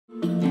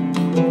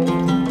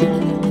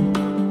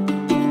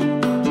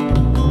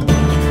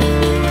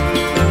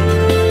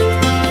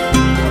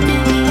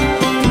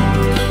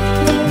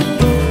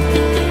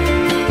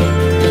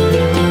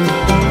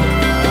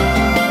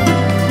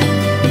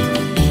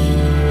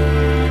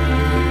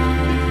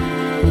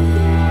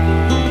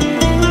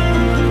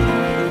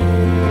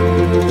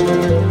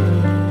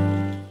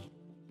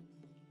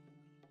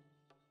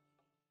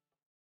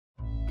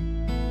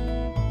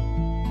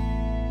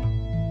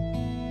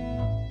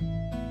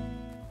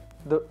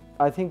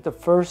I think the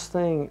first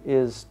thing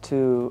is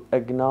to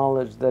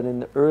acknowledge that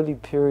in the early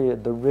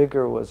period the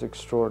rigor was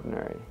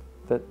extraordinary,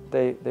 that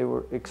they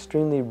were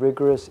extremely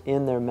rigorous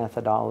in their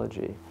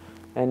methodology.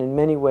 And in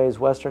many ways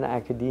Western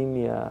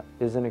academia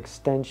is an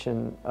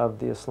extension of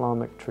the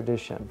Islamic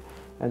tradition.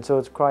 And so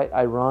it's quite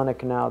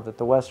ironic now that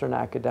the Western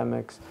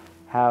academics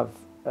have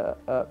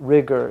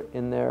rigor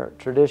in their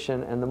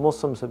tradition and the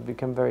Muslims have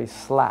become very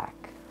slack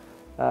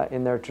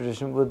in their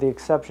tradition, with the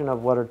exception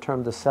of what are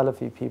termed the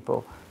Salafi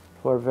people,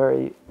 who are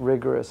very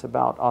rigorous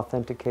about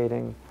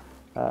authenticating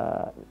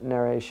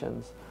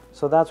narrations.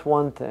 So that's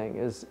one thing,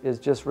 is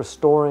just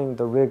restoring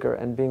the rigor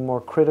and being more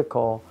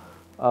critical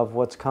of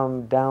what's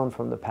come down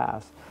from the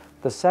past.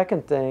 The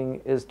second thing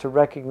is to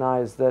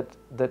recognize that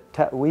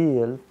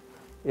ta'wil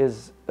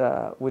is,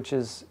 which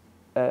is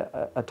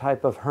a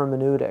type of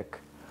hermeneutic,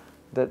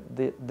 that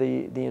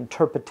the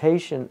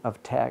interpretation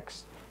of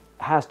text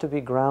has to be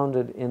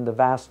grounded in the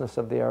vastness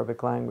of the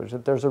Arabic language,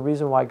 that there's a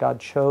reason why God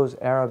chose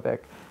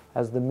Arabic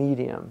as the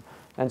medium.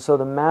 And so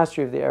the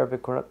mastery of the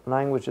Arabic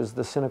language is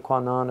the sine qua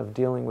non of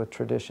dealing with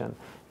tradition.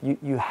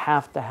 You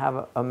have to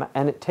have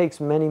and it takes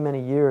many,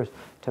 many years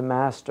to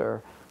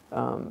master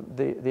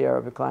the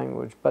Arabic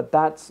language. But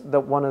that's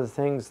one of the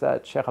things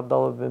that Sheikh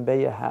Abdullah bin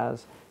Bayya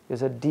has,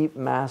 is a deep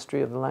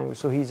mastery of the language.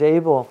 So he's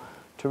able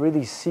to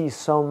really see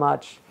so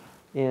much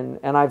in,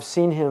 and I've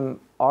seen him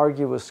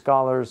argue with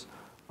scholars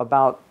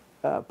about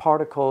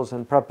particles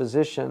and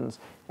prepositions,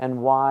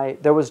 and why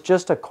there was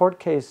just a court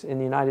case in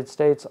the United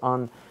States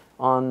on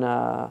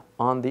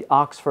the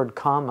Oxford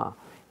comma,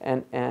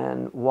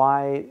 and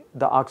why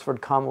the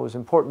Oxford comma was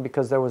important,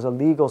 because there was a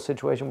legal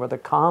situation where the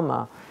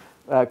comma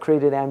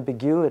created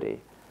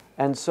ambiguity.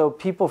 And so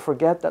people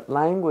forget that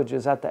language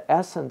is at the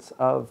essence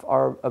of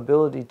our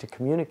ability to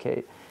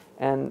communicate,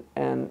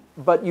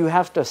 but you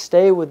have to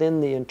stay within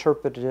the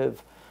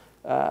interpretive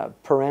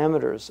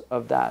parameters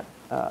of that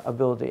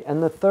ability.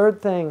 And the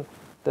third thing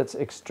that's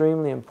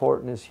extremely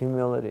important is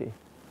humility,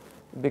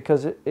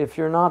 because if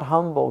you're not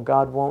humble,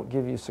 God won't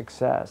give you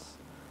success.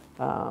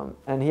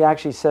 And he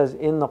actually says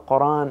in the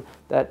Quran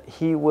that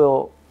he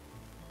will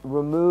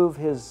remove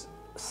his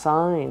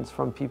signs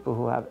from people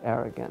who have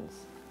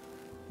arrogance.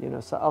 You know,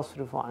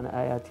 سَأَصْرِفُ عَنْ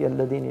آيَاتِيَ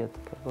الَّذِينَ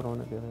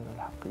يَتَكَبَّرُونَ بِغَيْرِ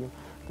الْحَقِّ.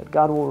 That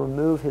God will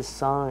remove his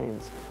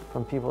signs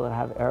from people that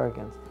have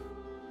arrogance.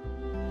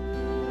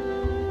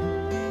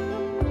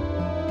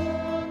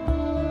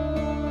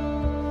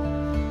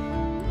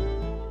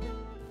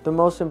 The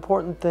most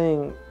important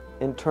thing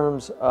in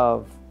terms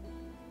of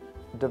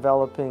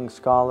developing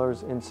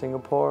scholars in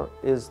Singapore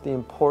is the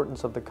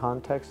importance of the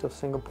context of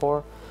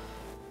Singapore.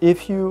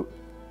 If you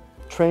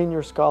train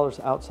your scholars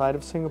outside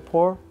of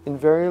Singapore,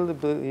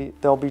 invariably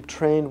they'll be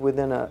trained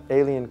within an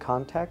alien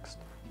context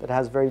that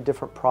has very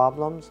different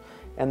problems,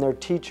 and their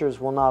teachers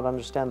will not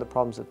understand the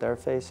problems that they're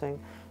facing.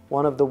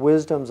 One of the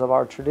wisdoms of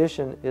our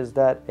tradition is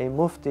that a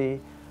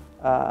mufti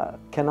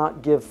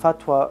cannot give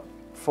fatwa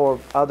for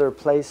other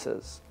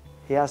places.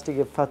 He has to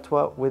give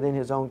fatwa within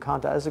his own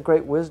context. That's a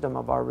great wisdom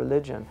of our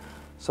religion.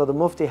 So the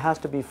mufti has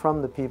to be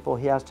from the people,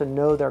 he has to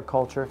know their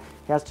culture,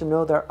 he has to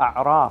know their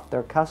a'raf,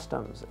 their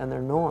customs and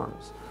their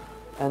norms.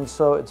 And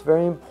so it's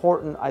very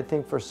important, I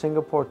think, for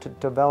Singapore to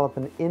develop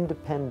an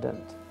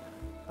independent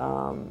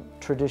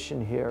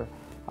tradition here.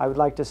 I would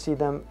like to see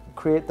them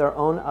create their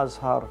own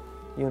Azhar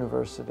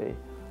university,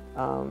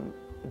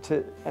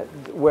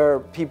 where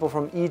people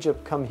from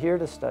Egypt come here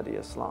to study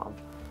Islam.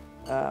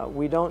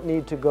 We don't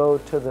need to go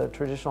to the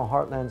traditional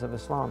heartlands of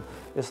Islam.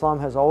 Islam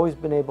has always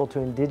been able to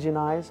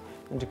indigenize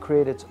and to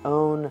create its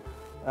own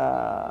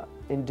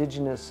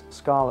indigenous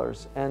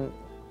scholars, and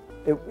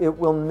it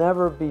will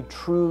never be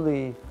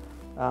truly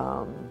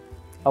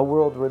a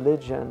world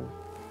religion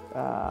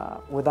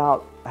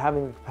without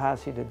having the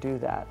capacity to do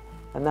that.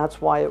 And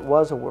that's why it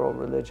was a world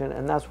religion,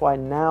 and that's why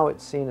now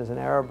it's seen as an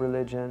Arab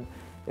religion.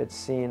 It's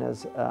seen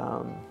as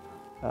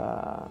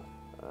a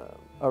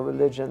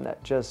religion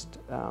that just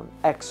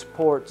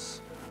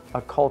exports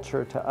a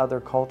culture to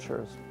other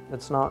cultures.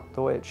 It's not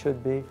the way it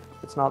should be,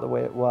 it's not the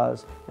way it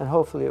was, and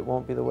hopefully it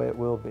won't be the way it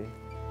will be.